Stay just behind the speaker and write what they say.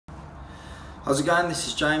How's it going? This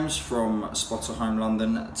is James from Spotahome,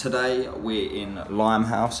 London. Today we're in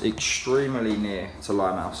Limehouse, extremely near to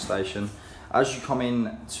Limehouse Station. As you come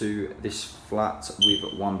in to this flat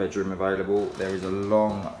with one bedroom available, there is a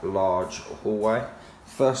long, large hallway.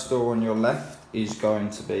 First door on your left is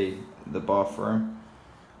going to be the bathroom.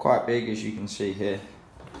 Quite big, as you can see here.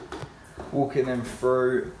 Walking them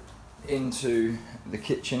through into the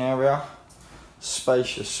kitchen area.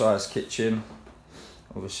 Spacious sized kitchen.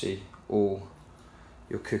 Obviously all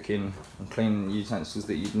your cooking and cleaning utensils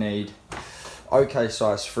that you'd need. Okay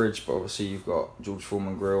sized fridge, but obviously you've got George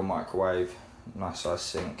Foreman grill, microwave, nice sized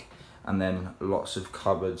sink, and then lots of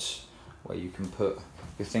cupboards where you can put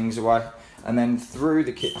your things away. And then through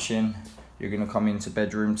the kitchen you're going to come into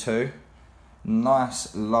bedroom 2.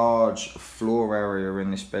 Nice large floor area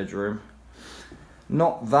in this bedroom.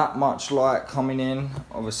 Not that much light coming in.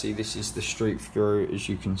 Obviously this is the street view, as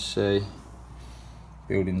you can see.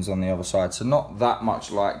 Buildings on the other side, so not that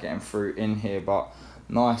much light getting through in here, but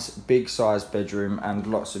nice big sized bedroom and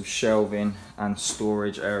lots of shelving and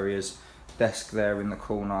storage areas. Desk there in the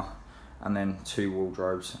corner, and then 2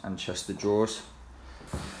 wardrobes and chest of drawers.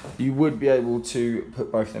 You would be able to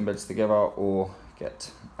put both them beds together or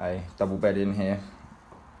get a double bed in here,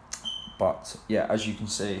 but yeah, as you can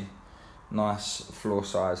see, nice floor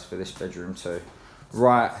size for this bedroom too.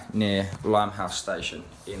 Right near Limehouse Station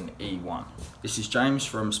in E1. This is James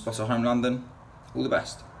from Spotahome, London. All the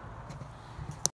best.